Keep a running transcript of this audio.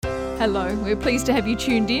Hello, we're pleased to have you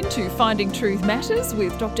tuned in to Finding Truth Matters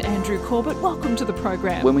with Dr. Andrew Corbett. Welcome to the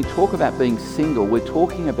program. When we talk about being single, we're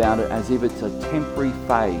talking about it as if it's a temporary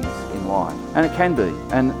phase in life. And it can be,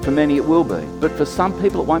 and for many it will be. But for some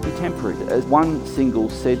people it won't be temporary. As one single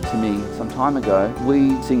said to me some time ago,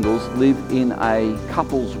 we singles live in a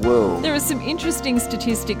couple's world. There are some interesting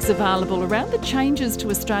statistics available around the changes to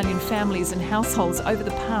Australian families and households over the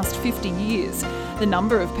past 50 years. The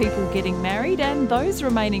number of people getting married and those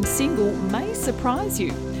remaining single may surprise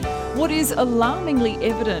you. What is alarmingly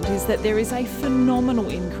evident is that there is a phenomenal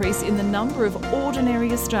increase in the number of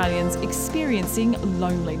ordinary Australians experiencing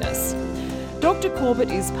loneliness. Dr.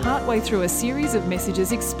 Corbett is partway through a series of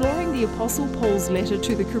messages exploring the Apostle Paul's letter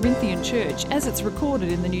to the Corinthian church as it's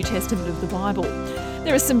recorded in the New Testament of the Bible.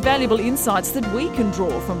 There are some valuable insights that we can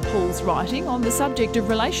draw from Paul's writing on the subject of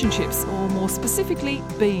relationships, or more specifically,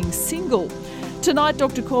 being single. Tonight,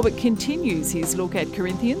 Dr. Corbett continues his look at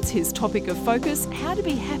Corinthians, his topic of focus, how to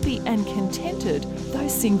be happy and contented, though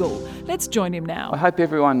single. Let's join him now. I hope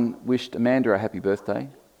everyone wished Amanda a happy birthday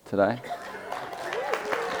today.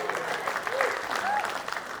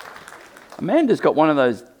 Amanda's got one of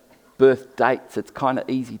those birth dates that's kind of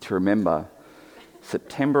easy to remember.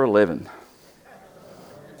 September 11.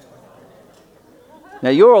 Now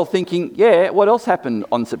you're all thinking, yeah, what else happened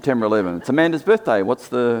on September 11? It's Amanda's birthday, what's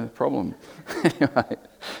the problem? Anyway,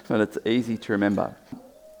 but it's easy to remember.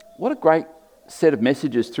 What a great set of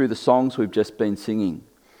messages through the songs we've just been singing.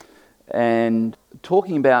 And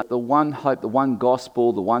talking about the one hope, the one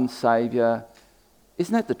gospel, the one saviour.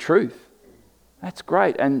 Isn't that the truth? That's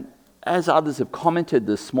great. And as others have commented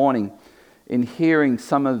this morning, in hearing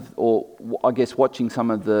some of, or I guess watching some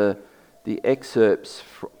of the excerpts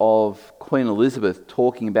of Queen Elizabeth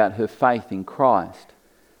talking about her faith in Christ,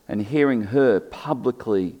 and hearing her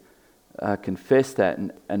publicly confess that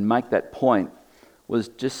and make that point was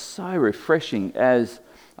just so refreshing. As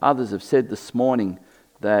others have said this morning,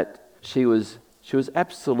 that she was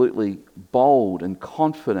absolutely bold and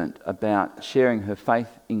confident about sharing her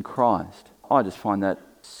faith in Christ. I just find that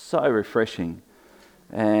so refreshing.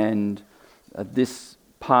 And this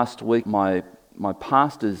past week, my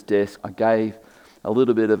pastor's desk, I gave a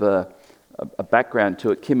little bit of a background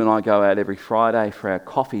to it. Kim and I go out every Friday for our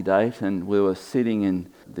coffee date, and we were sitting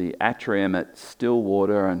in the atrium at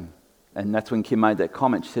Stillwater, and that's when Kim made that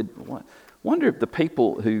comment. She said, wonder if the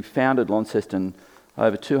people who founded Launceston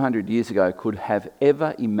over 200 years ago could have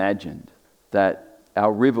ever imagined that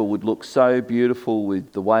our river would look so beautiful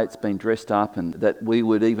with the way it's been dressed up, and that we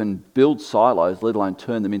would even build silos, let alone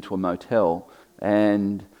turn them into a motel,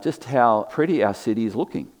 and just how pretty our city is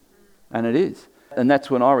looking. And it is. And that's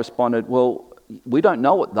when I responded, well, we don't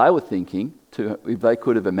know what they were thinking, if they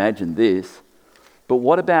could have imagined this, but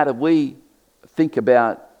what about if we think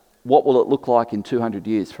about what will it look like in 200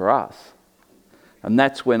 years for us? And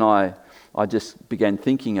that's when I just began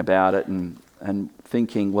thinking about it and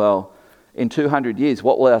thinking, well, in 200 years,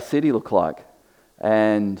 what will our city look like?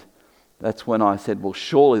 And that's when I said, well,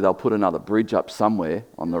 surely they'll put another bridge up somewhere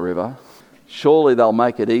on the river. Surely they'll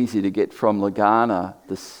make it easy to get from Lagana,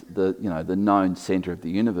 the known centre of the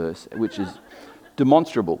universe, which is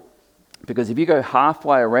demonstrable. Because if you go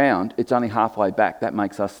halfway around, it's only halfway back. That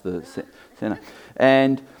makes us the centre.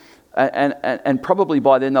 And probably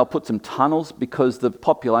by then they'll put some tunnels, because the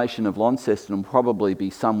population of Launceston will probably be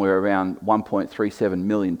somewhere around 1.37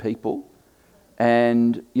 million people.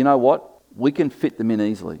 And you know what? We can fit them in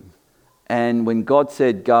easily. And when God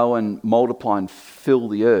said, go and multiply and fill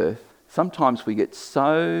the earth, sometimes we get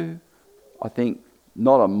so, I think,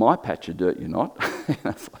 not on my patch of dirt, you're not.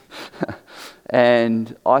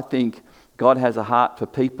 And I think God has a heart for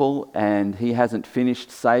people, and he hasn't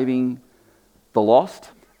finished saving the lost.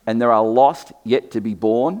 And there are lost yet to be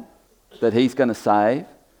born that he's going to save,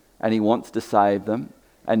 and he wants to save them.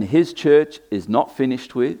 And his church is not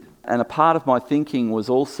finished with. And a part of my thinking was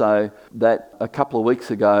also that a couple of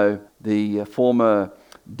weeks ago, the former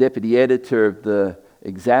deputy editor of the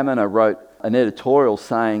Examiner wrote an editorial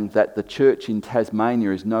saying that the church in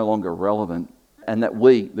Tasmania is no longer relevant, and that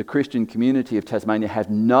we, the Christian community of Tasmania, have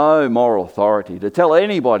no moral authority to tell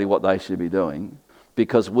anybody what they should be doing,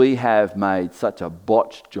 because we have made such a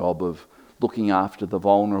botched job of looking after the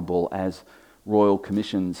vulnerable, as royal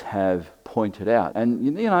commissions have pointed out. And,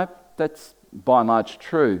 you know, that's by and large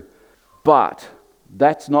true. But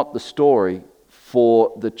that's not the story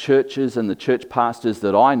for the churches and the church pastors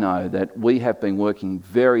that I know, that we have been working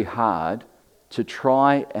very hard to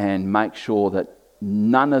try and make sure that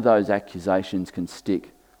none of those accusations can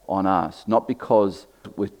stick on us. Not because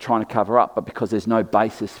we're trying to cover up, but because there's no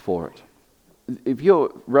basis for it. If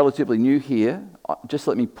you're relatively new here, just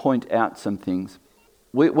let me point out some things.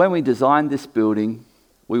 when we designed this building,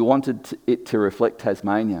 we wanted it to reflect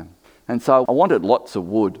Tasmania. And so I wanted lots of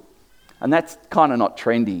wood. And that's kind of not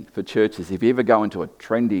trendy for churches. If you ever go into a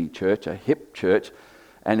trendy church, a hip church,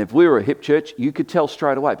 and if we were a hip church, you could tell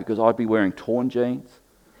straight away because I'd be wearing torn jeans.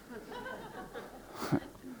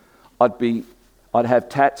 I'd have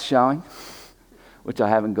tats showing, which I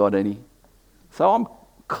haven't got any. So I'm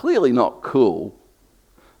clearly not cool.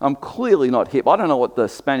 I'm clearly not hip. I don't know what the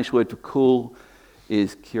Spanish word for cool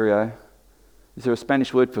is, Curio. Is there a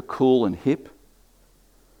Spanish word for cool and hip?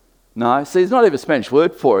 No? See, there's not even a Spanish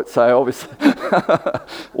word for it, so obviously,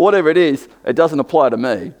 whatever it is, it doesn't apply to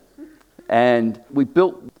me. And we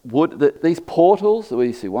built wood. These portals, that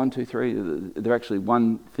we see 1, 2, 3, they're actually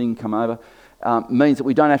one thing come over, means that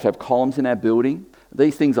we don't have to have columns in our building.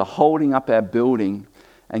 These things are holding up our building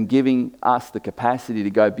and giving us the capacity to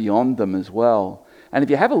go beyond them as well. And if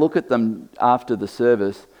you have a look at them after the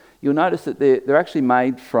service, you'll notice that they're actually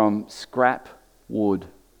made from scrap wood,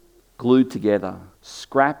 glued together.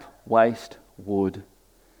 Scrap waste wood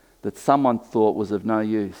that someone thought was of no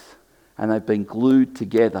use. And they've been glued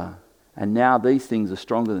together. And now these things are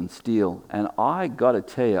stronger than steel. And I got to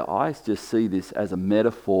tell you, I just see this as a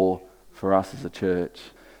metaphor for us as a church.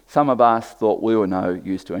 Some of us thought we were no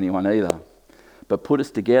use to anyone either. But put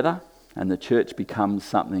us together and the church becomes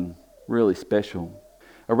something really special.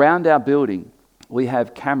 Around our building, we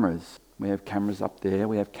have cameras. We have cameras up there.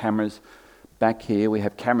 We have cameras back here. We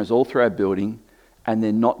have cameras all through our building. And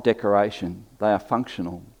they're not decoration. They are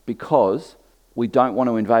functional because we don't want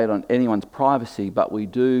to invade on anyone's privacy, but we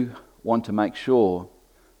do want to make sure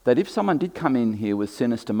that if someone did come in here with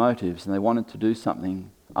sinister motives and they wanted to do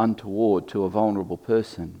something untoward to a vulnerable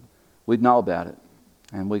person, we'd know about it.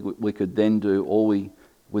 And we could then do all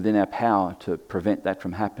within our power to prevent that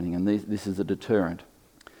from happening. And this is a deterrent.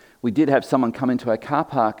 We did have someone come into our car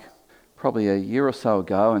park probably a year or so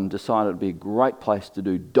ago and decided it would be a great place to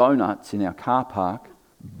do donuts in our car park,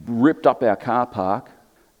 ripped up our car park,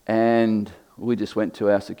 and we just went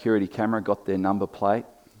to our security camera, got their number plate,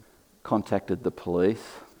 contacted the police.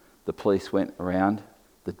 The police went around.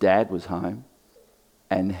 The dad was home,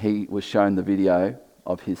 and he was shown the video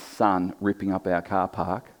of his son ripping up our car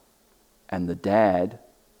park, and the dad,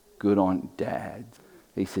 good on dad,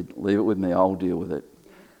 he said, "Leave it with me, I'll deal with it."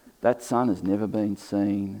 That son has never been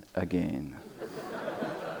seen again.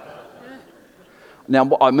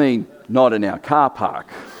 Now, I mean, not in our car park.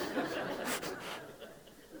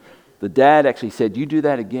 The dad actually said, "You do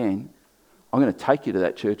that again, I'm going to take you to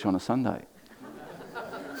that church on a Sunday."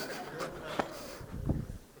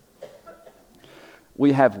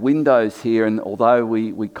 We have windows here, and although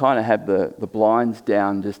we kind of have the blinds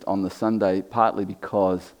down just on the Sunday, partly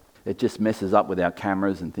because it just messes up with our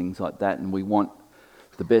cameras and things like that, and we want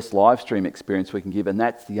the best live stream experience we can give, and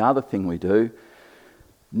that's the other thing we do.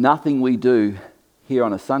 Nothing we do here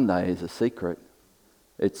on a Sunday is a secret.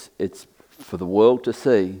 It's for the world to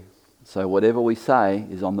see. So whatever we say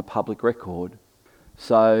is on the public record.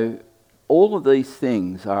 So all of these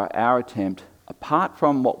things are our attempt, apart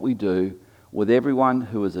from what we do with everyone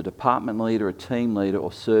who is a department leader, a team leader,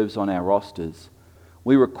 or serves on our rosters.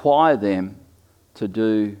 We require them to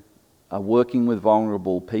do a working with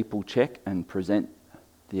vulnerable people check and present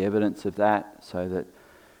the evidence of that, so that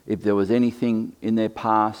if there was anything in their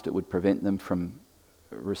past, it would prevent them from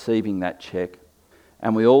receiving that check.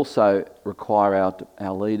 And we also require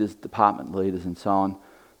our leaders, department leaders and so on,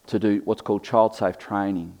 to do what's called child safe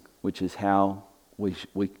training, which is how we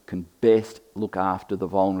can best look after the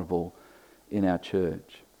vulnerable in our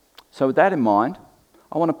church. So with that in mind,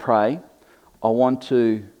 I want to pray. I want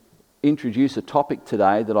to introduce a topic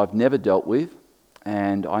today that I've never dealt with,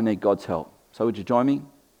 and I need God's help. So would you join me?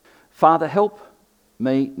 Father, help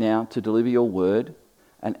me now to deliver your word.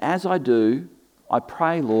 And as I do, I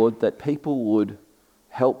pray, Lord, that people would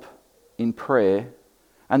help in prayer.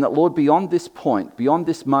 And that, Lord, beyond this point, beyond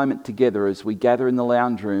this moment together as we gather in the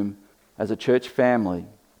lounge room as a church family,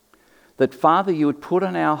 that, Father, you would put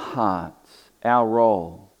on our hearts our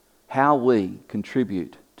role, how we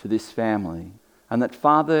contribute to this family. And that,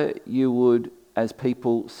 Father, you would, as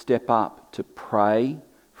people step up to pray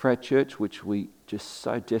for our church, which we just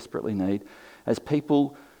so desperately need, as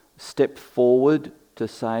people step forward to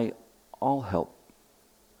say, I'll help.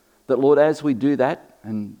 That, Lord, as we do that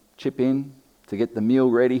and chip in to get the meal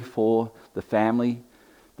ready for the family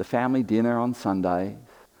dinner on Sunday,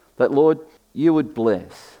 that, Lord, you would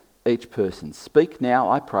bless each person. Speak now,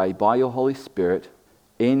 I pray, by your Holy Spirit,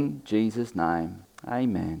 in Jesus' name.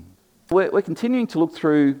 Amen. We're continuing to look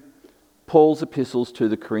through Paul's epistles to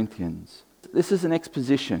the Corinthians. This is an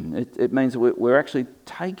exposition. It means that we're actually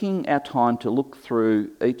taking our time to look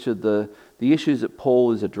through each of the the issues that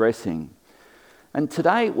Paul is addressing. And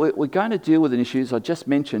today we're going to deal with an issue, as I just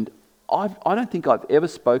mentioned. I don't think I've ever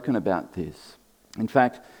spoken about this. In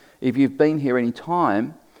fact, if you've been here any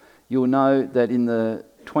time, you'll know that in the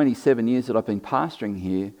 27 years that I've been pastoring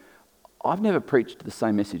here, I've never preached the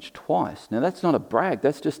same message twice. Now, that's not a brag.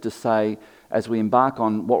 That's just to say, as we embark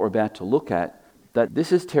on what we're about to look at, that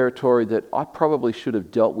this is territory that I probably should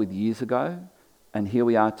have dealt with years ago, and here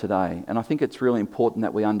we are today. And I think it's really important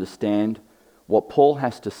that we understand what Paul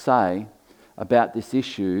has to say about this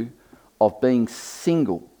issue of being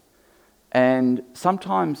single. And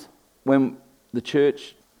sometimes when the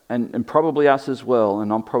church, and probably us as well,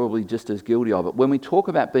 and I'm probably just as guilty of it, when we talk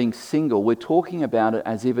about being single, we're talking about it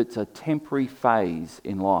as if it's a temporary phase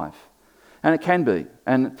in life. And it can be,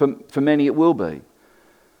 and for many it will be.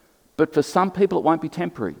 But for some people it won't be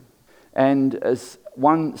temporary. And as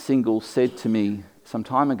one single said to me some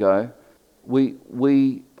time ago,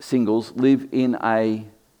 we singles live in a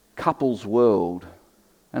couple's world,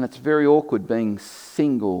 and it's very awkward being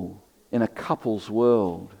single in a couple's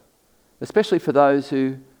world, especially for those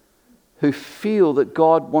who feel that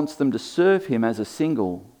God wants them to serve him as a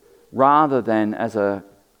single rather than as a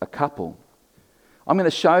couple. I'm going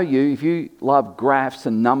to show you, if you love graphs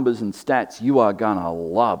and numbers and stats, you are going to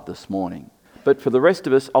love this morning. But for the rest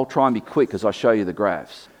of us, I'll try and be quick as I show you the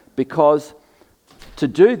graphs. Because to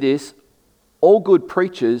do this, all good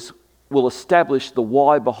preachers will establish the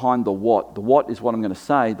why behind the what. The what is what I'm going to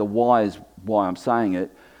say, the why is why I'm saying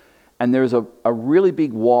it. And there is a really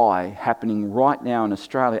big why happening right now in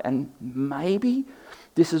Australia. And maybe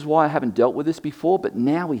this is why I haven't dealt with this before, but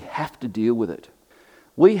now we have to deal with it.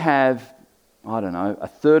 We have, I don't know, a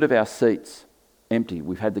third of our seats empty.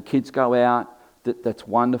 We've had the kids go out. That's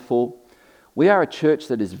wonderful. We are a church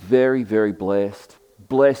that is very, very blessed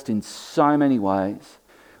in so many ways.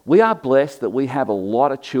 We are blessed that we have a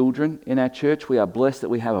lot of children in our church. We are blessed that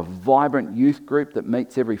we have a vibrant youth group that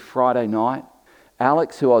meets every Friday night.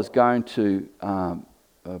 Alex, who I was going to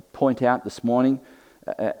point out this morning,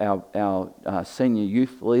 our senior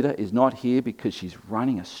youth leader, is not here because she's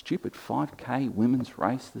running a stupid 5K women's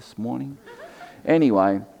race this morning.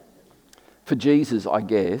 Anyway, for Jesus, I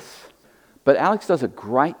guess. But Alex does a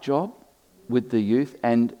great job with the youth,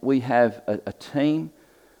 and we have a team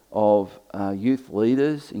of youth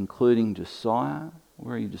leaders, including Josiah.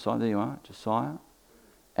 Where are you, Josiah? There you are, Josiah.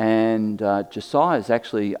 And Josiah is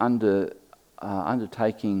actually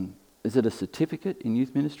undertaking, is it a certificate in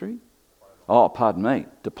youth ministry? Oh, pardon me,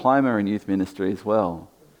 diploma in youth ministry as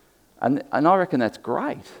well. And I reckon that's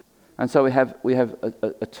great. And so we have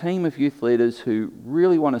a team of youth leaders who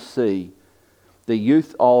really want to see the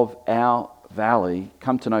youth of our valley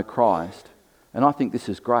come to know Christ. And I think this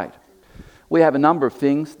is great. We have a number of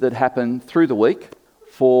things that happen through the week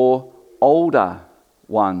for older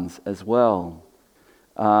ones as well.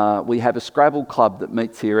 We have a Scrabble club that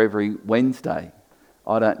meets here every Wednesday.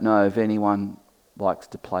 I don't know if anyone likes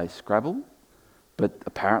to play Scrabble, but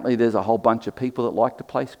apparently there's a whole bunch of people that like to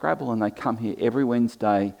play Scrabble, and they come here every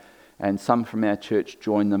Wednesday, and some from our church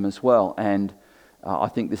join them as well. And I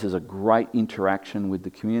think this is a great interaction with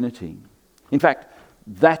the community. In fact,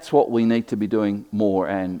 that's what we need to be doing more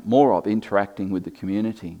and more of, interacting with the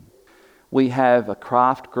community. We have a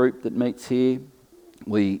craft group that meets here.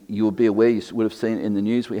 You will be aware, you would have seen it in the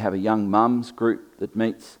news, we have a young mums group that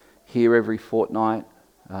meets here every fortnight,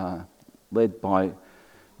 led by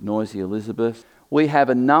Noisy Elizabeth. We have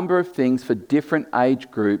a number of things for different age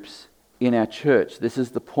groups in our church. This is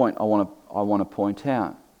the point I want to point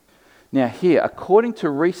out. Now here, according to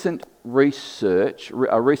recent research,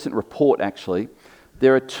 a recent report actually,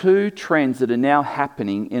 there are two trends that are now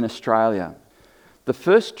happening in Australia. The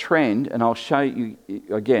first trend, and I'll show you,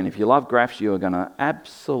 again, if you love graphs, you are going to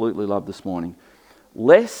absolutely love this morning.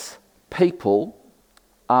 Less people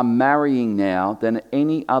are marrying now than at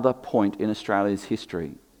any other point in Australia's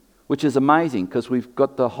history, which is amazing because we've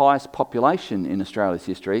got the highest population in Australia's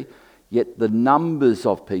history, yet the numbers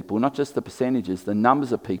of people, not just the percentages, the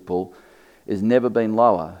numbers of people has never been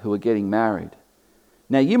lower who are getting married.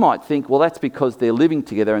 Now you might think, well, that's because they're living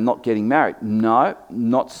together and not getting married. No,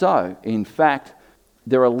 not so. In fact,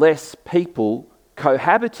 there are less people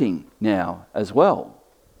cohabiting now as well.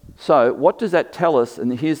 So what does that tell us?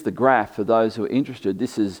 And here's the graph for those who are interested.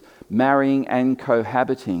 This is marrying and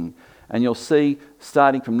cohabiting. And you'll see,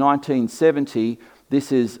 starting from 1970,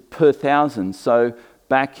 this is per thousand. So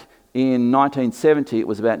back in 1970, it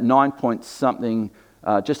was about 9 point something,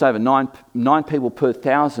 just over nine people per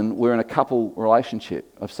thousand were in a couple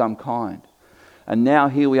relationship of some kind. And now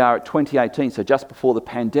here we are at 2018, so just before the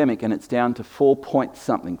pandemic, and it's down to 4 point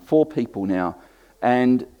something, 4 people now.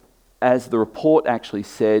 And as the report actually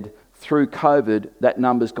said, through COVID, that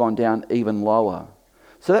number's gone down even lower.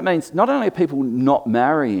 So that means not only are people not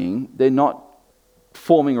marrying, they're not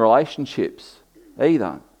forming relationships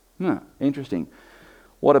either. Interesting.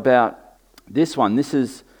 What about this one? This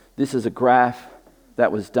is a graph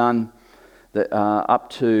that was done up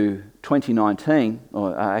to 2019,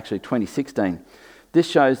 or actually 2016. This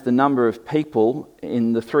shows the number of people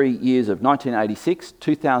in the 3 years of 1986,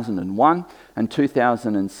 2001 and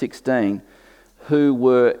 2016 who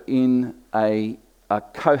were in a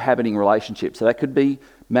cohabiting relationship. So that could be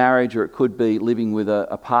marriage or it could be living with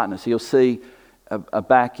a partner. So you'll see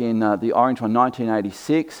back in the orange one,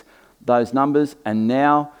 1986, those numbers, and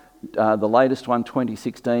now the latest one,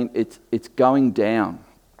 2016, it's going down.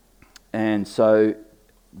 And so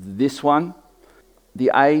this one, the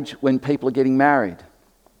age when people are getting married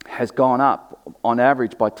has gone up on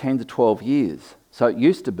average by 10 to 12 years. So it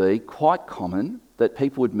used to be quite common that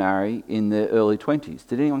people would marry in their early 20s.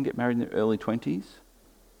 Did anyone get married in their early 20s?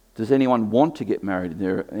 Does anyone want to get married in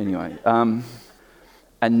their... Anyway.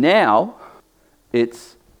 And now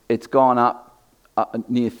it's gone up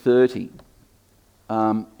near 30.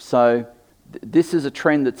 So this is a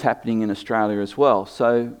trend that's happening in Australia as well.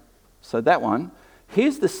 So that one.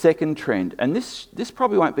 Here's the second trend, and this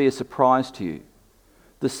probably won't be a surprise to you.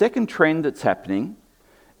 The second trend that's happening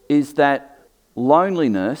is that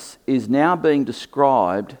loneliness is now being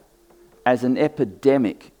described as an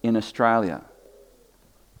epidemic in Australia.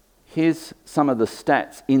 Here's some of the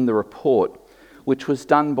stats in the report, which was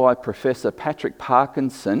done by Professor Patrick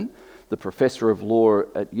Parkinson, the Professor of Law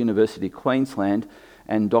at University of Queensland,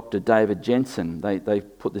 and Dr. David Jensen. They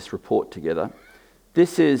put this report together.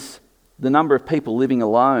 This is the number of people living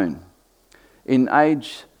alone. In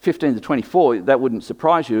age 15 to 24, that wouldn't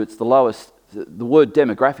surprise you, it's the lowest. The word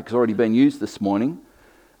demographic has already been used this morning.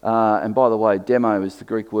 And by the way, demo is the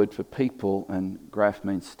Greek word for people and graph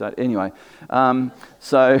means study. Anyway,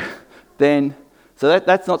 so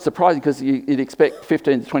that's not surprising because you'd expect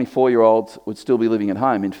 15 to 24-year-olds would still be living at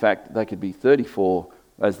home. In fact, they could be 34,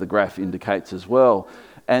 as the graph indicates as well.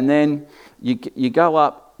 And then you go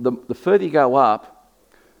up, the further you go up,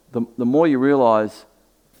 the more you realise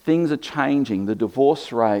things are changing. The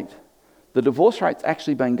divorce rate's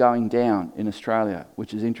actually been going down in Australia,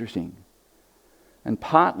 which is interesting. And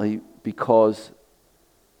partly because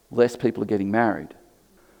less people are getting married.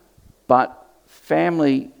 But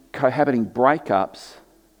family cohabiting breakups,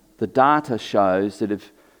 the data shows that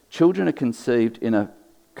if children are conceived in a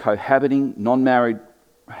cohabiting, non-married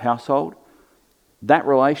household, that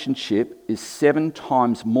relationship is 7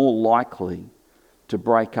 times more likely to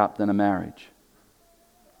break up than a marriage.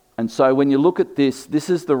 And so when you look at this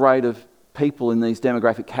is the rate of people in these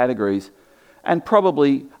demographic categories, and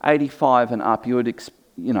probably 85 and up,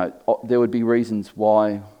 there would be reasons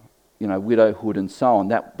why, widowhood and so on,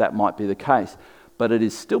 that might be the case. But it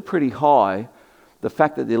is still pretty high, the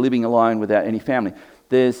fact that they're living alone without any family.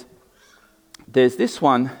 There's this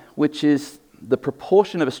one, which is the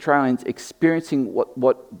proportion of Australians experiencing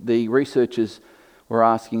what the researchers were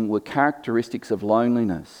asking were characteristics of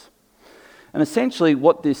loneliness. And essentially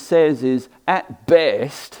what this says is, at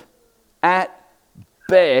best,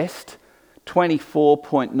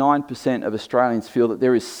 24.9% of Australians feel that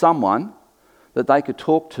there is someone that they could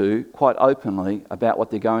talk to quite openly about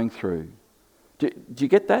what they're going through. Do you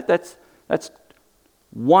get that? That's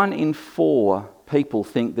 1 in 4 people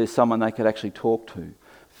think there's someone they could actually talk to.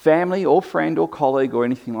 Family or friend or colleague or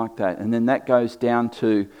anything like that. And then that goes down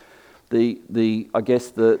to the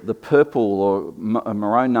purple or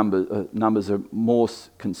maroon numbers are more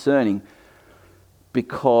concerning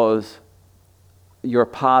because you're a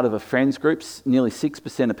part of a friends group. Nearly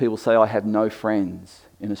 6% of people say, I have no friends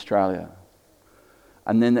in Australia.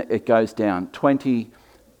 And then it goes down.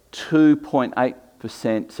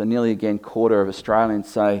 22.8%, so nearly again quarter of Australians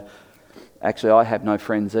say, actually I have no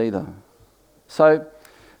friends either. So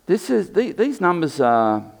these numbers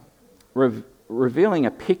are revealing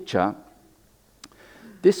a picture.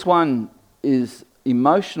 This one is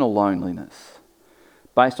emotional loneliness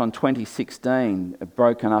based on 2016,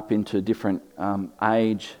 broken up into different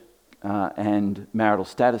age and marital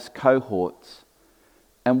status cohorts.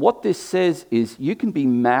 And what this says is you can be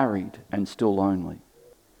married and still lonely.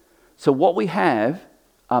 So what we have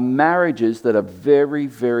are marriages that are very,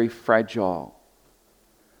 very fragile.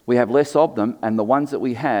 We have less of them, and the ones that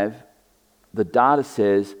we have, the data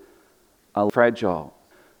says, are fragile.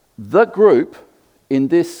 The group in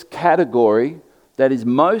this category that is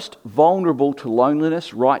most vulnerable to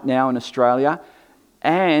loneliness right now in Australia,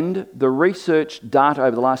 and the research data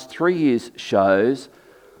over the last 3 years shows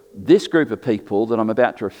this group of people that I'm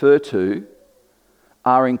about to refer to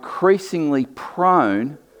are increasingly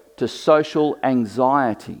prone to social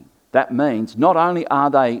anxiety. That means not only are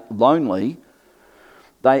they lonely,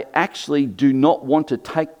 they actually do not want to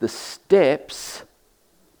take the steps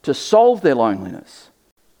to solve their loneliness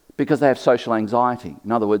because they have social anxiety.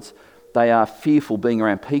 In other words, they are fearful being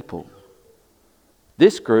around people.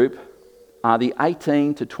 This group are the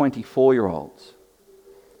 18 to 24-year-olds.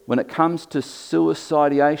 When it comes to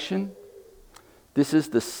suicidation, this is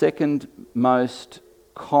the second most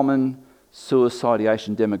common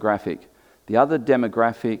suicidation demographic. The other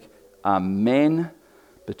demographic are men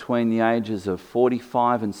between the ages of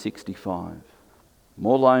 45 and 65.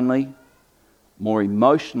 More lonely, more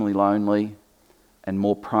emotionally lonely, and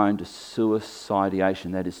more prone to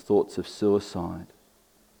suicidation, that is, thoughts of suicide.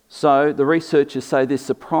 So the researchers say this: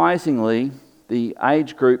 surprisingly, the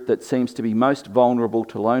age group that seems to be most vulnerable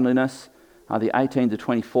to loneliness are the 18 to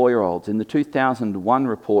 24-year-olds. In the 2001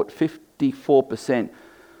 report, 54%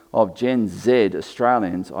 of Gen Z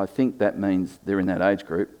Australians, I think that means they're in that age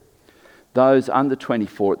group, those under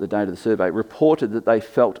 24 at the date of the survey, reported that they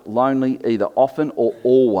felt lonely either often or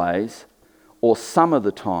always, or some of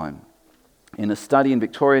the time. In a study in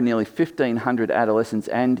Victoria, nearly 1,500 adolescents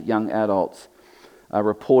and young adults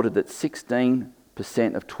reported that 16%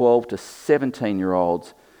 of 12 to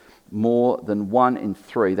 17-year-olds, more than 1 in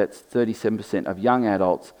 3, that's 37% of young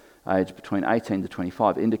adults aged between 18 to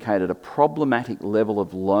 25, indicated a problematic level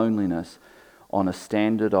of loneliness on a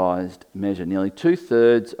standardised measure. Nearly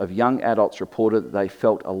 2/3 of young adults reported that they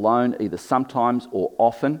felt alone either sometimes or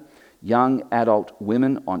often. Young adult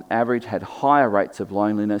women, on average, had higher rates of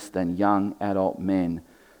loneliness than young adult men.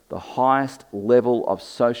 The highest level of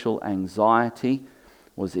social anxiety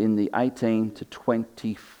was in the 18 to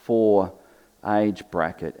 24 age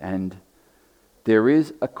bracket. And there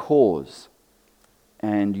is a cause,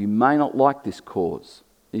 and you may not like this cause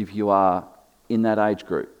if you are in that age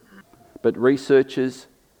group. But researchers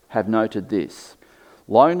have noted this: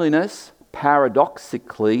 loneliness,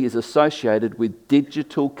 paradoxically, is associated with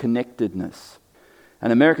digital connectedness.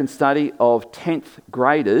 An American study of 10th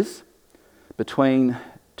graders between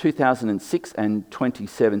 2006 and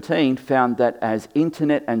 2017 found that as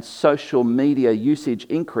internet and social media usage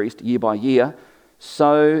increased year by year,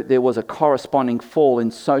 so there was a corresponding fall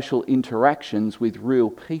in social interactions with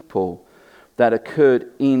real people that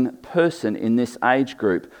occurred in person in this age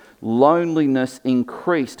group. Loneliness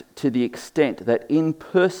increased to the extent that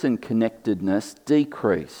in-person connectedness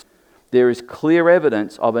decreased. There is clear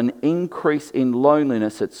evidence of an increase in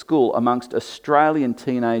loneliness at school amongst Australian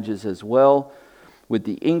teenagers as well, with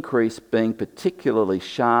the increase being particularly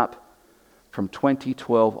sharp from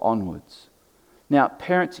 2012 onwards. Now,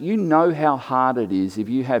 parents, you know how hard it is if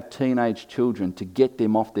you have teenage children to get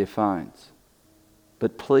them off their phones.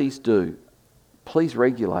 But please do. Please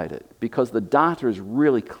regulate it, because the data is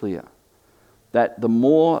really clear that the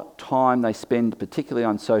more time they spend, particularly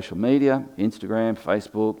on social media, Instagram,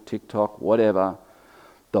 Facebook, TikTok, whatever,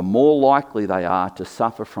 the more likely they are to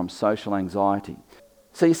suffer from social anxiety.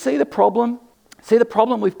 So you see the problem? See the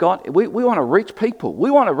problem we've got? We want to reach people. We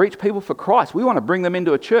want to reach people for Christ. We want to bring them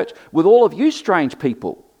into a church with all of you strange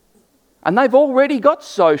people. And they've already got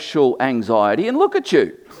social anxiety, and look at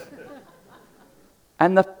you.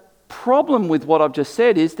 And the problem with what I've just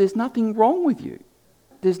said is there's nothing wrong with you.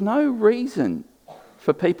 There's no reason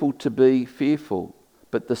for people to be fearful,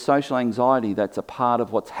 but the social anxiety that's a part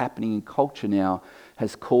of what's happening in culture now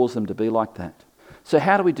has caused them to be like that. So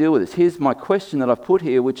how do we deal with this? Here's my question that I've put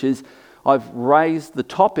here, which is I've raised the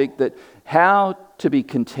topic that how to be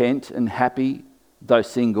content and happy though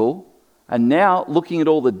single, and now looking at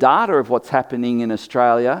all the data of what's happening in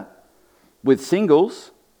Australia with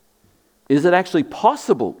singles. Is it actually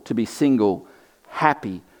possible to be single,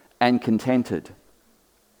 happy, and contented?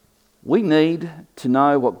 We need to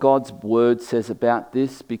know what God's word says about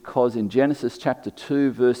this, because in Genesis chapter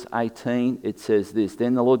 2, verse 18, it says this: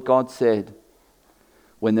 "Then the Lord God said,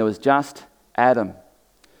 when there was just Adam,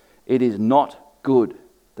 it is not good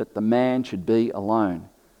that the man should be alone.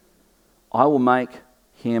 I will make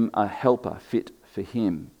him a helper fit for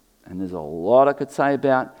him." And there's a lot I could say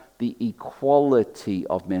about the equality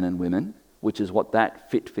of men and women, which is what that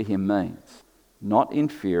fit for him means. Not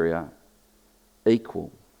inferior,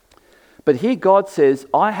 equal. But here God says,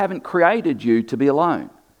 I haven't created you to be alone.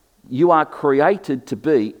 You are created to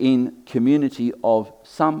be in community of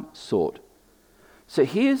some sort. So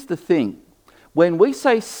here's the thing. When we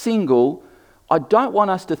say single, I don't want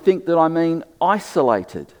us to think that I mean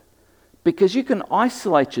isolated. Because you can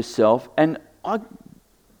isolate yourself, and I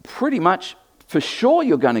pretty much for sure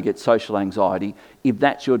you're going to get social anxiety if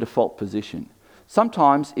that's your default position.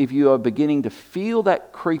 Sometimes if you are beginning to feel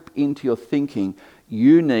that creep into your thinking,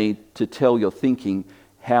 you need to tell your thinking,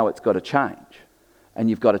 how it's got to change. And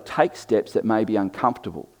you've got to take steps that may be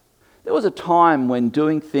uncomfortable. There was a time when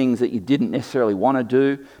doing things that you didn't necessarily want to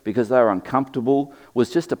do because they were uncomfortable was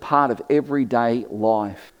just a part of everyday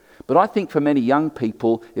life. But I think for many young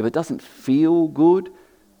people, if it doesn't feel good,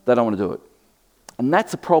 they don't want to do it. And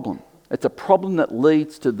that's a problem. It's a problem that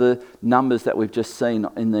leads to the numbers that we've just seen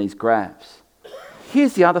in these graphs.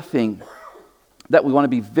 Here's the other thing that we want to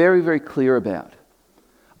be very, very clear about.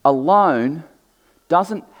 Alone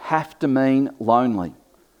doesn't have to mean lonely.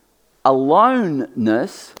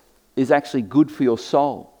 Aloneness is actually good for your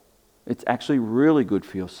soul. It's actually really good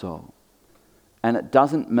for your soul. And it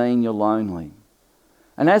doesn't mean you're lonely.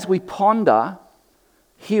 And as we ponder,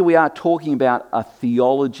 here we are talking about a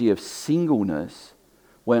theology of singleness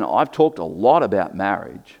when I've talked a lot about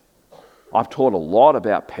marriage. I've taught a lot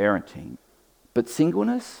about parenting. But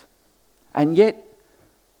singleness? And yet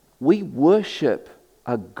we worship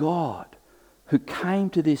a God who came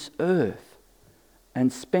to this earth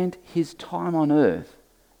and spent his time on earth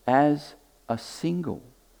as a single.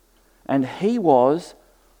 And he was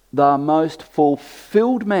the most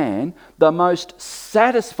fulfilled man, the most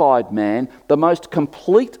satisfied man, the most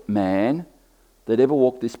complete man that ever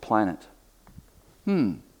walked this planet.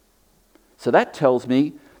 So that tells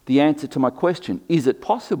me the answer to my question. Is it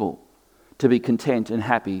possible to be content and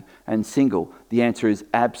happy and single? The answer is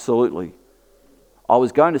absolutely. I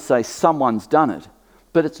was going to say someone's done it,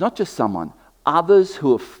 but it's not just someone. Others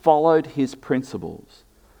who have followed his principles,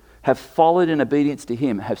 have followed in obedience to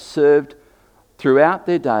him, have served throughout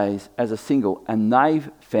their days as a single, and they've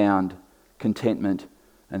found contentment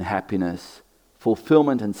and happiness,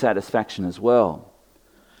 fulfillment and satisfaction as well.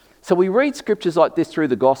 So we read scriptures like this through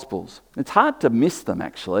the Gospels. It's hard to miss them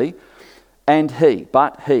actually. And he,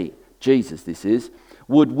 Jesus this is,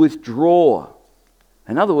 would withdraw.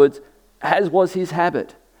 In other words, as was his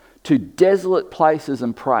habit, to desolate places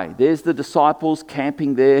and pray. There's the disciples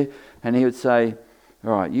camping there, and he would say,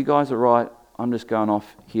 all right, you guys are right, I'm just going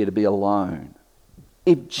off here to be alone.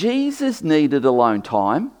 If Jesus needed alone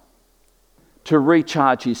time to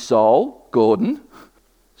recharge his soul, Gordon,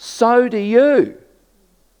 so do you.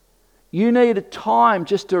 You need a time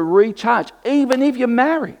just to recharge, even if you're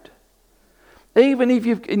married. Even if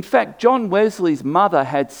you've... In fact, John Wesley's mother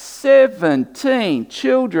had 17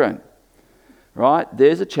 children. Right,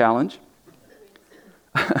 there's a challenge.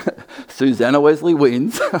 Susanna Wesley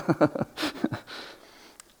wins.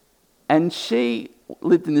 And she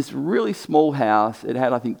lived in this really small house. It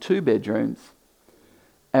had, I think, 2 bedrooms.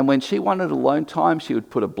 And when she wanted alone time, she would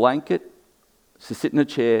put a blanket, she'd sit in a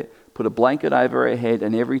chair, put a blanket over her head,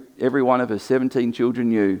 and every one of her 17 children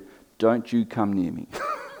knew, don't you come near me.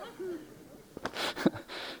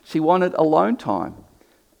 She wanted alone time.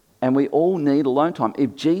 And we all need alone time.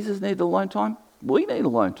 If Jesus needed alone time, we need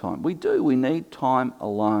alone time. We do. We need time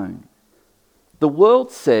alone. The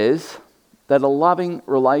world says that a loving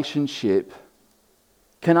relationship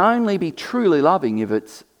can only be truly loving if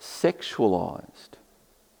it's sexualized.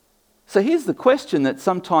 So here's the question that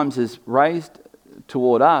sometimes is raised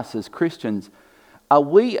toward us as Christians. Are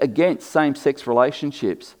we against same-sex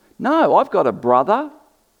relationships? No, I've got a brother.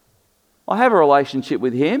 I have a relationship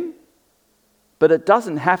with him. But it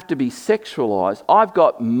doesn't have to be sexualised. I've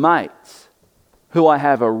got mates who I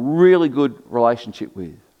have a really good relationship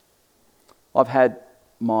with. I've had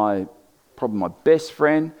probably my best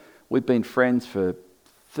friend. We've been friends for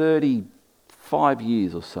 35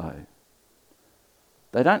 years or so.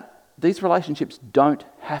 These relationships don't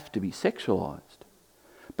have to be sexualised.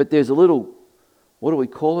 But there's a little, what do we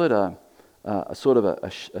call it? A sort of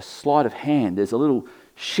a sleight of hand. There's a little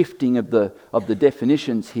shifting of the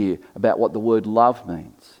definitions here about what the word love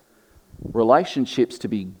means. Relationships to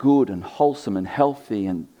be good and wholesome and healthy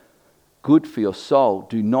and good for your soul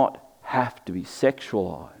do not have to be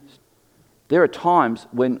sexualized. There are times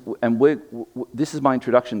when, this is my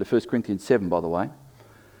introduction to 1 Corinthians 7, by the way.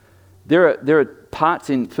 There are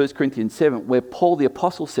parts in 1 Corinthians 7 where Paul the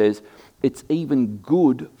Apostle says it's even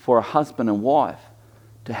good for a husband and wife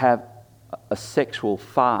to have a sexual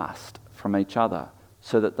fast from each other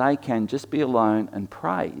so that they can just be alone and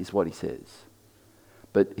pray, is what he says.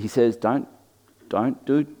 But he says, don't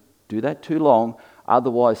do that too long,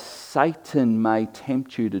 otherwise Satan may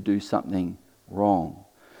tempt you to do something wrong.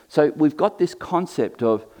 So we've got this concept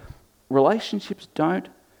of relationships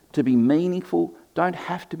to be meaningful, don't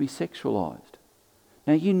have to be sexualized.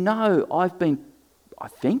 Now, I've been, I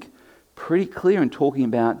think, pretty clear in talking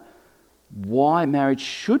about why marriage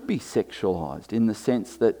should be sexualized, in the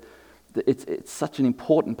sense that it's such an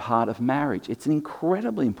important part of marriage. It's an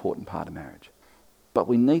incredibly important part of marriage. But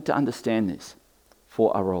we need to understand this.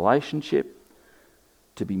 For a relationship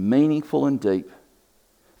to be meaningful and deep,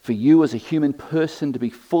 For you as a human person to be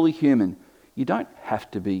fully human, you don't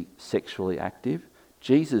have to be sexually active.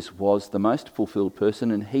 Jesus was the most fulfilled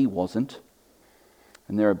person and he wasn't.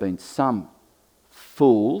 And there have been some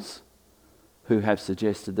fools who have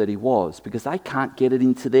suggested that he was, because they can't get it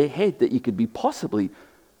into their head that you could be possibly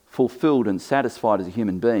fulfilled and satisfied as a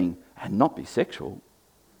human being and not be sexual.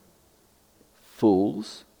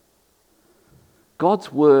 Fools.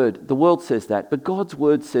 God's word, the world says that, but God's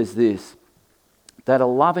word says this, that a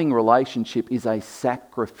loving relationship is a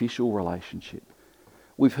sacrificial relationship.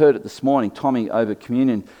 We've heard it this morning. Tommy over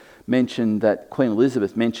communion mentioned that Queen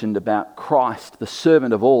Elizabeth mentioned about Christ, the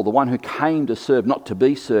servant of all, the one who came to serve, not to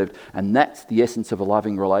be served. And that's the essence of a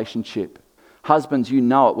loving relationship. Husbands, you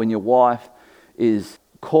know it when your wife is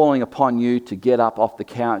calling upon you to get up off the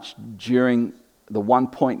couch during the 1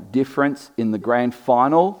 point difference in the grand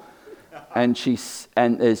final. And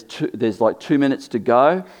there's like 2 minutes to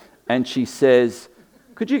go. And she says,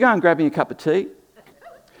 could you go and grab me a cup of tea?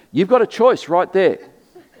 You've got a choice right there.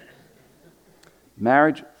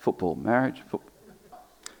 Marriage, football.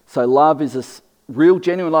 So love is real,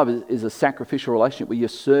 genuine love is a sacrificial relationship where you're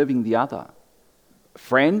serving the other. A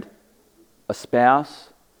friend, a spouse,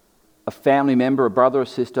 a family member, a brother or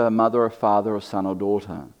sister, a mother or father or son or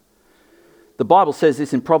daughter. The Bible says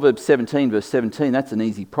this in Proverbs 17, verse 17. That's an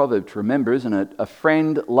easy proverb to remember, isn't it? A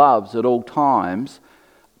friend loves at all times,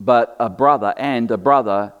 but a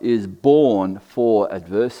brother is born for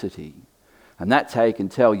adversity. And that's how you can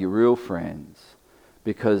tell your real friends,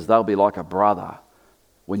 because they'll be like a brother.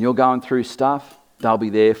 When you're going through stuff, they'll be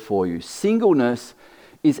there for you. Singleness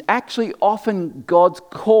is actually often God's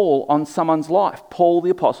call on someone's life. Paul the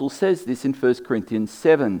Apostle says this in 1 Corinthians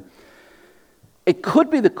 7. It could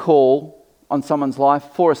be the call on someone's life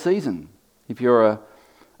for a season. If you're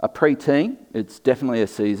a pre-teen, it's definitely a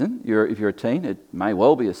season. If you're a teen, it may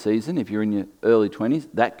well be a season. If you're in your early 20s,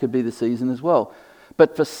 that could be the season as well.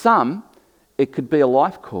 But for some, it could be a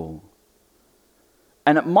life call.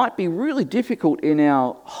 And it might be really difficult in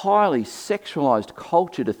our highly sexualized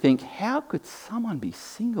culture to think, how could someone be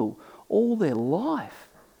single all their life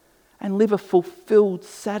and live a fulfilled,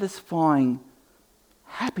 satisfying,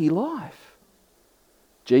 happy life?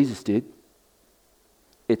 Jesus did.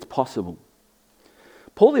 It's possible.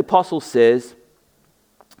 Paul the Apostle says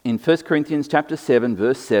in 1 Corinthians chapter 7,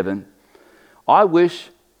 verse 7, I wish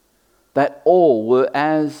that all were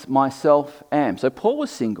as myself am. So Paul was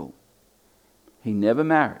single. He never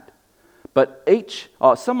married. But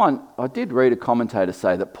I did read a commentator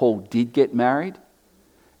say that Paul did get married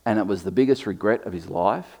and it was the biggest regret of his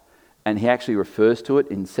life. And he actually refers to it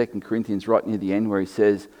in 2 Corinthians right near the end where he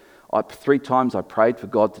says, 3 times I prayed for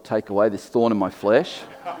God to take away this thorn in my flesh.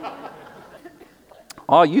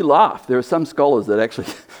 Oh, you laugh. There are some scholars that actually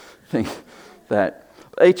think that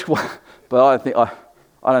each one, but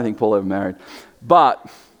I don't think Paul ever married. But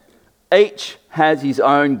each has his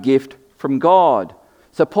own gift from God.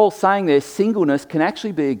 So Paul's saying there, singleness can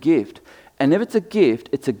actually be a gift. And if it's a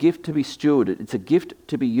gift to be stewarded. It's a gift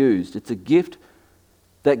to be used. It's a gift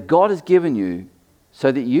that God has given you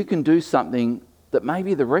so that you can do something that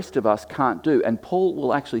maybe the rest of us can't do. And Paul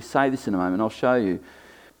will actually say this in a moment. I'll show you.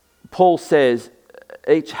 Paul says,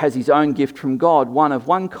 each has his own gift from God, one of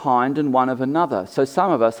one kind and one of another. So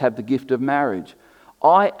some of us have the gift of marriage.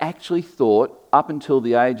 I actually thought up until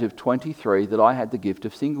the age of 23 that I had the gift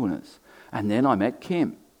of singleness. And then I met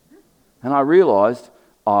Kim. And I realised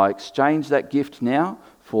I exchanged that gift now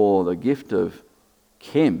for the gift of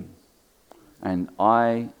Kim. And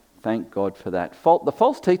I thank God for that. The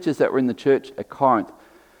false teachers that were in the church at Corinth,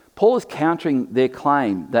 Paul is countering their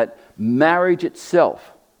claim that marriage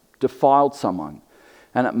itself defiled someone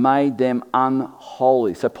and it made them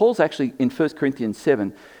unholy. So Paul's actually, in 1 Corinthians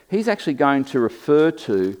 7, he's actually going to refer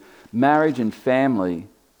to marriage and family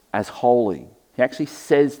as holy. He actually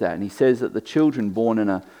says that, and he says that the children born in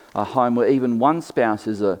a home where even one spouse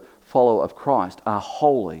is a follower of Christ are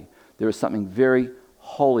holy. There is something very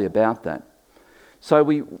holy about that. So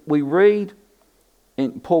we read,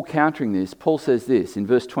 in Paul countering this, Paul says this in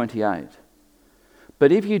verse 28,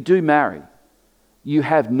 but if you do marry, you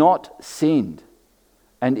have not sinned.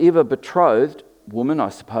 And if a betrothed woman, I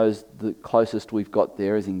suppose the closest we've got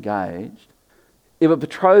there is engaged, if a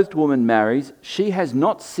betrothed woman marries, she has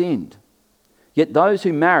not sinned. Yet those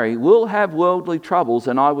who marry will have worldly troubles,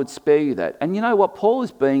 and I would spare you that. And you know what? Paul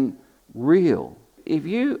is being real. If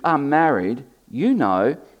you are married, you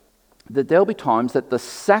know that there'll be times that the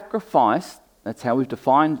sacrifice, that's how we've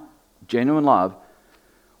defined genuine love,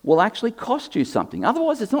 will actually cost you something.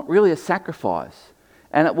 Otherwise, it's not really a sacrifice.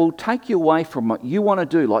 And it will take you away from what you want to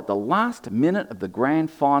do, like the last minute of the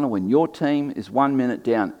grand final when your team is 1 minute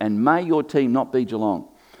down. And may your team not be Geelong.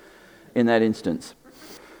 in that instance.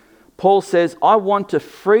 Paul says, I want to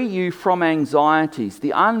free you from anxieties.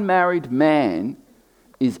 The unmarried man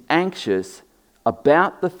is anxious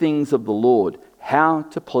about the things of the Lord, how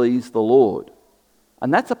to please the Lord.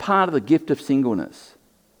 And that's a part of the gift of singleness.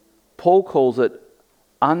 Paul calls it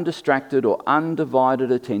undistracted or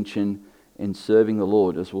undivided attention in serving the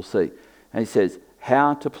Lord, as we'll see. And he says,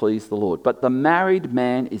 how to please the Lord. But the married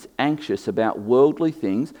man is anxious about worldly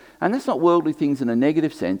things, and that's not worldly things in a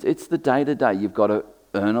negative sense. It's the day-to-day. You've got to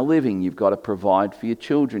earn a living. You've got to provide for your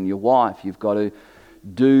children, your wife. You've got to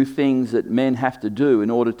do things that men have to do in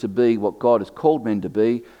order to be what God has called men to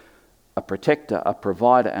be, a protector, a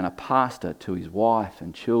provider, and a pastor to his wife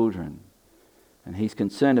and children. And he's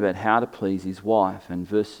concerned about how to please his wife. And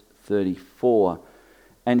verse 34,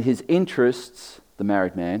 and his interests, the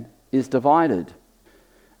married man, is divided.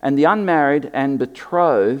 And the unmarried and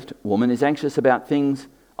betrothed woman is anxious about things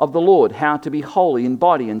of the Lord, how to be holy in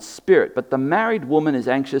body and spirit. But the married woman is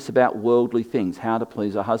anxious about worldly things, how to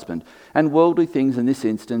please her husband. And worldly things in this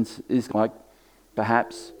instance is like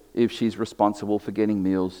perhaps if she's responsible for getting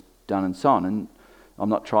meals done and so on. And I'm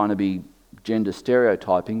not trying to be gender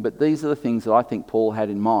stereotyping, but these are the things that I think Paul had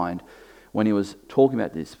in mind when he was talking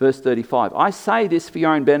about this. Verse 35, I say this for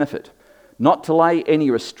your own benefit, not to lay any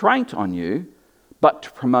restraint on you, but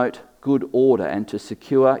to promote good order and to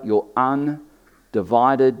secure your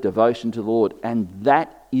undivided devotion to the Lord. And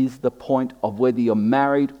that is the point of whether you're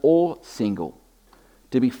married or single,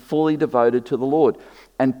 to be fully devoted to the Lord.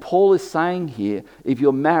 And Paul is saying here, if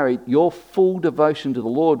you're married, your full devotion to the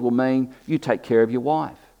Lord will mean you take care of your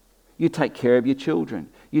wife. You take care of your children.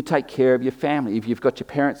 You take care of your family. If you've got your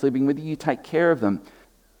parents living with you, you take care of them.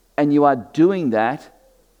 And you are doing that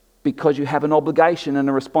because you have an obligation and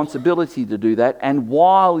a responsibility to do that. And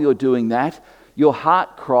while you're doing that, your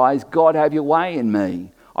heart cries, God, have your way in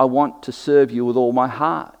me. I want to serve you with all my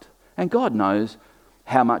heart. And God knows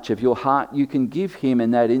how much of your heart you can give him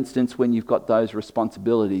in that instance when you've got those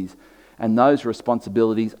responsibilities. And those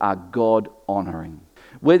responsibilities are God-honouring.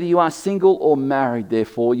 Whether you are single or married,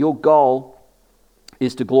 therefore, your goal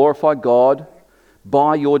is to glorify God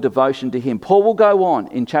by your devotion to him. Paul will go on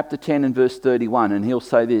in chapter 10 and verse 31, and he'll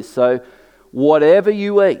say this, so whatever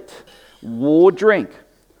you eat or drink,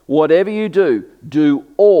 whatever you do, do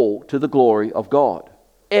all to the glory of God.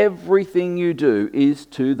 Everything you do is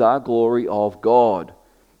to the glory of God.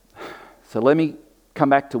 So let me come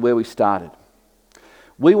back to where we started.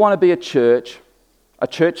 We want to be a church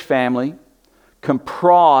family,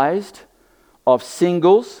 comprised of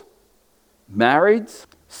singles, marrieds,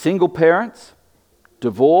 single parents,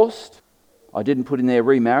 divorced, I didn't put in there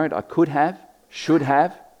remarried, I could have, should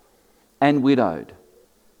have, and widowed.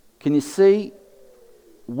 Can you see,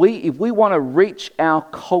 if we want to reach our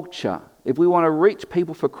culture, if we want to reach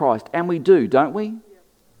people for Christ, and we do, don't we?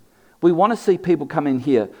 We want to see people come in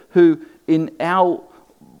here who, in our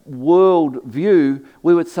world view,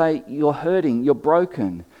 we would say, you're hurting, you're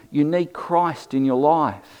broken, you need Christ in your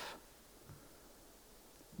life.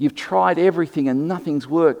 You've tried everything and nothing's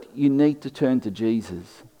worked. You need to turn to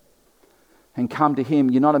Jesus and come to him.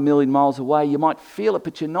 You're not a million miles away. You might feel it,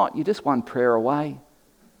 but you're not. You're just one prayer away.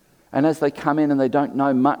 And as they come in and they don't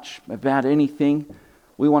know much about anything,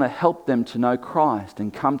 we want to help them to know Christ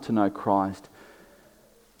and come to know Christ.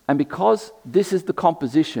 And because this is the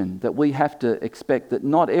composition that we have to expect, that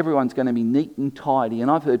not everyone's going to be neat and tidy. And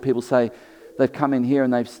I've heard people say, they've come in here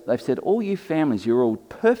and they've said, all you families, you're all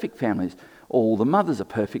perfect families. All the mothers are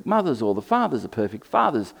perfect mothers, all the fathers are perfect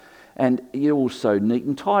fathers, and you're all so neat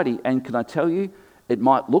and tidy. And can I tell you, it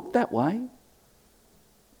might look that way,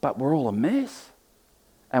 but we're all a mess.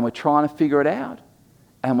 And we're trying to figure it out.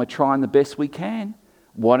 And we're trying the best we can.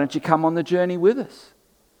 Why don't you come on the journey with us?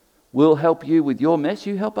 We'll help you with your mess,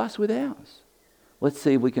 you help us with ours. Let's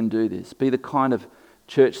see if we can do this. Be the kind of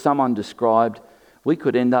church someone described, we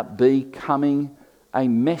could end up becoming a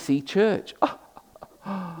messy church.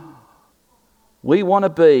 We want to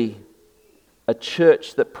be a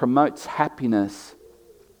church that promotes happiness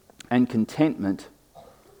and contentment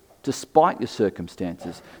despite your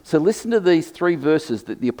circumstances. So listen to these 3 verses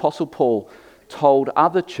that the Apostle Paul told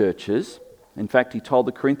other churches. In fact, he told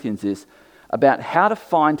the Corinthians this, about how to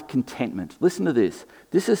find contentment. Listen to this.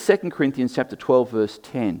 This is 2 Corinthians chapter 12, verse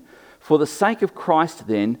 10. For the sake of Christ,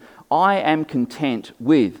 then, I am content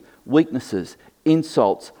with weaknesses,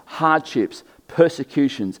 insults, hardships,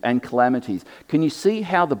 persecutions and calamities. Can you see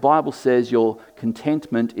how the Bible says your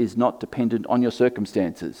contentment is not dependent on your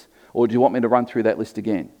circumstances? Or do you want me to run through that list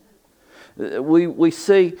again? We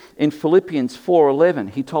see in Philippians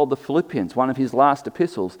 4:11, he told the Philippians, one of his last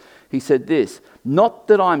epistles, he said this, not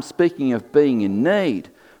that I'm speaking of being in need,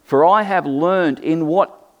 for I have learned in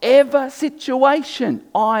what whatever situation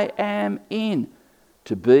I am in,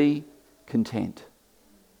 to be content.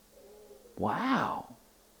 Wow.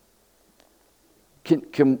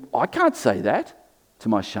 I can't say that to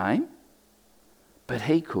my shame, but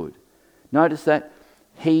he could. Notice that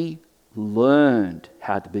he learned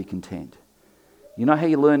how to be content. You know how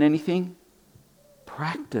you learn anything?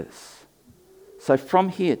 Practice. So from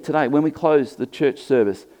here today, when we close the church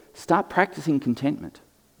service, start practicing contentment.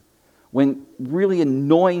 When really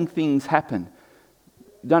annoying things happen,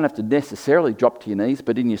 you don't have to necessarily drop to your knees,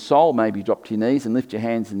 but in your soul maybe drop to your knees and lift your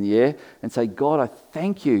hands in the air and say, God, I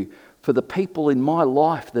thank you for the people in my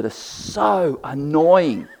life that are so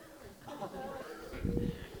annoying.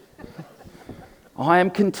 I am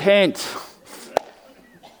content.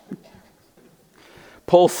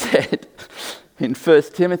 Paul said in 1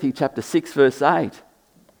 Timothy chapter 6 verse 8,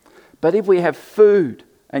 but if we have food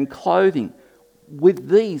and clothing, with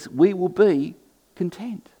these we will be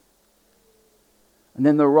content. And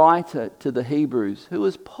then the writer to the Hebrews, who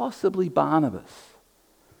was possibly Barnabas,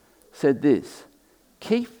 said this,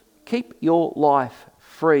 keep your life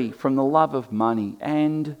free from the love of money.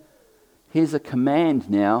 And here's a command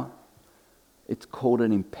now, it's called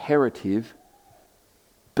an imperative,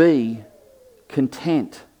 be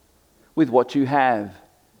content with what you have.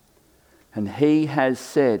 And he has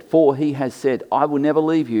said, I will never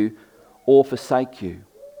leave you or forsake you.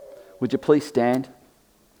 Would you please stand?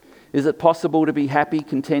 Is it possible to be happy,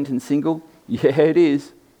 content and single? Yeah, it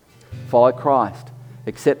is. Follow Christ.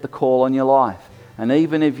 Accept the call on your life. And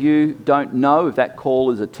even if you don't know if that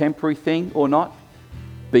call is a temporary thing or not,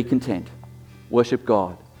 be content. Worship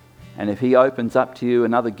God. And if he opens up to you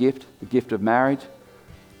another gift, the gift of marriage,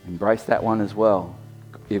 embrace that one as well,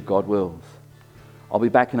 if God wills. I'll be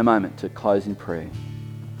back in a moment to close in prayer.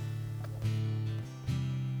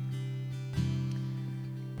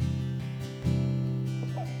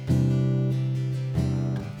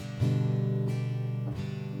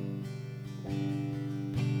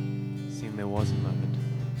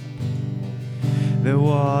 There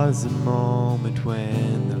was a moment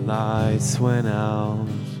when the lights went out,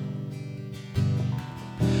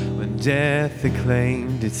 when death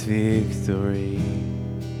acclaimed its victory.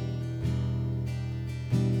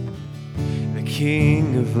 The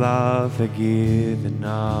King of love had given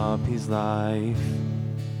up his life,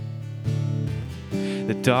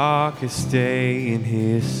 the darkest day in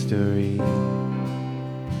history.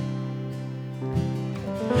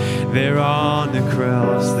 There on the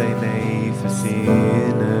cross they made for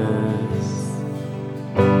sinners,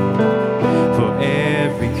 for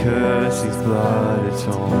every curse his blood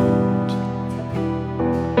atoned.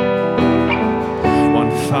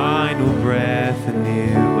 One final breath and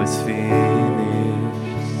it was finished,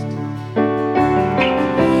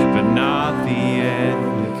 but not the end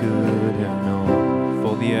we could have known.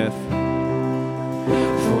 For the earth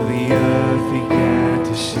began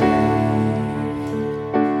to shake,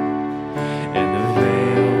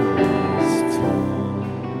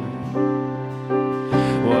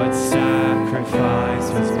 sacrifice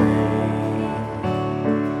was made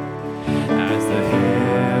as the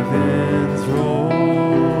heavens roar.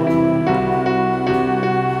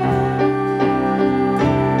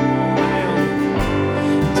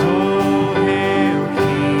 Oh, hail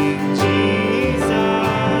King Jesus,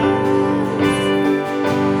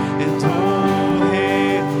 and oh,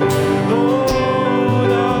 hail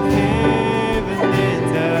Lord of heaven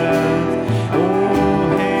and earth. Oh,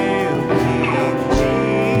 hail King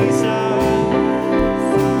Jesus.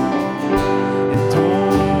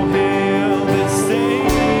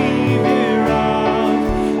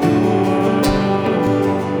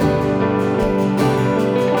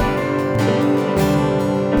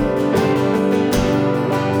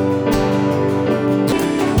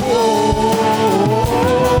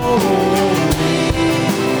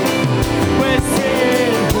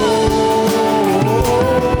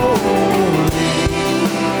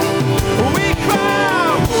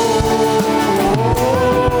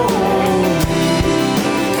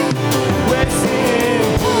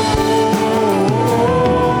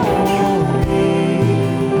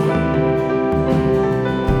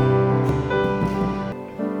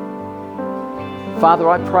 Father,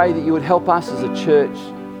 I pray that you would help us as a church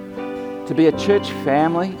to be a church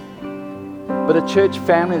family, but a church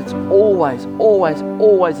family that's always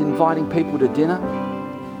inviting people to dinner,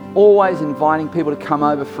 always inviting people to come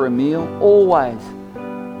over for a meal, always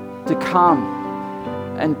to come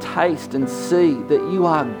and taste and see that you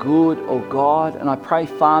are good, oh God. And I pray,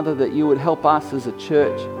 Father, that you would help us as a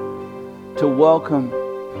church to welcome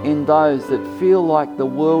in those that feel like the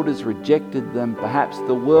world has rejected them. Perhaps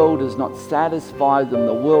the world has not satisfied them.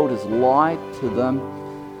 The world has lied to them.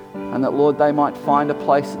 and that, Lord, they might find a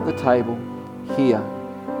place at the table here,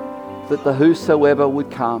 that the whosoever would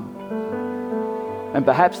come. And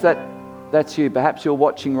perhaps that's you. Perhaps you're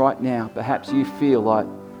watching right now. Perhaps you feel like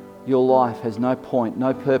your life has no point,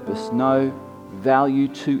 no purpose, no value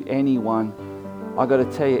to anyone. I got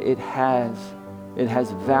to tell you, it has. It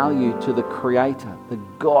has value to the Creator, the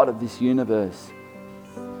God of this universe.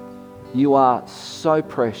 You are so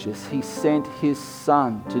precious. He sent His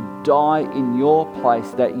Son to die in your place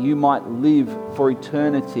that you might live for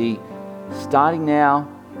eternity, starting now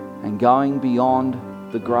and going beyond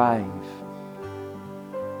the grave.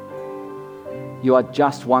 You are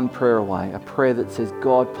just one prayer away, a prayer that says,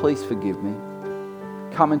 God, please forgive me.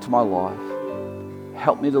 Come into my life.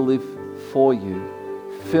 Help me to live for you.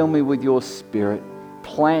 Fill me with your Spirit.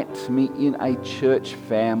 Plant me in a church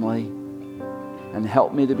family and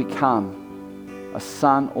help me to become a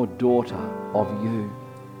son or daughter of you.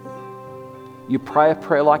 You pray a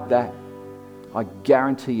prayer like that, I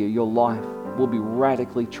guarantee you, your life will be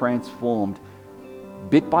radically transformed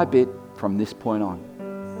bit by bit from this point on.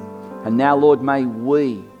 And now, Lord, may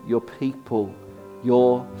we, your people,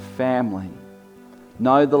 your family,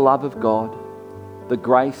 know the love of God, the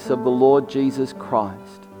grace of the Lord Jesus Christ,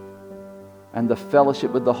 and the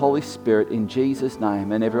fellowship with the Holy Spirit in Jesus'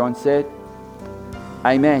 name. And everyone said,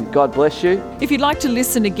 Amen. God bless you. If you'd like to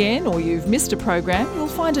listen again or you've missed a program, you'll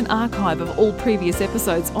find an archive of all previous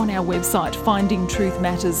episodes on our website,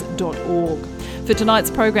 findingtruthmatters.org. For tonight's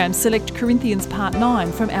program, select Corinthians Part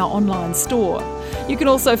 9 from our online store. You can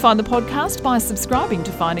also find the podcast by subscribing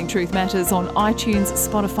to Finding Truth Matters on iTunes,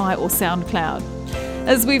 Spotify or SoundCloud.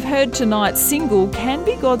 As we've heard tonight, single can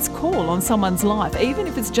be God's call on someone's life, even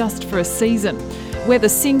if it's just for a season. Whether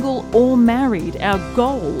single or married, our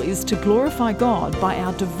goal is to glorify God by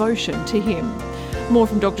our devotion to Him. More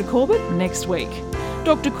from Dr. Corbett next week.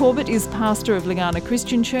 Dr. Corbett is pastor of Lingana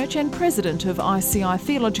Christian Church and president of ICI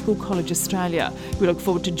Theological College Australia. We look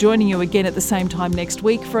forward to joining you again at the same time next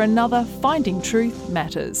week for another Finding Truth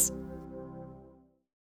Matters.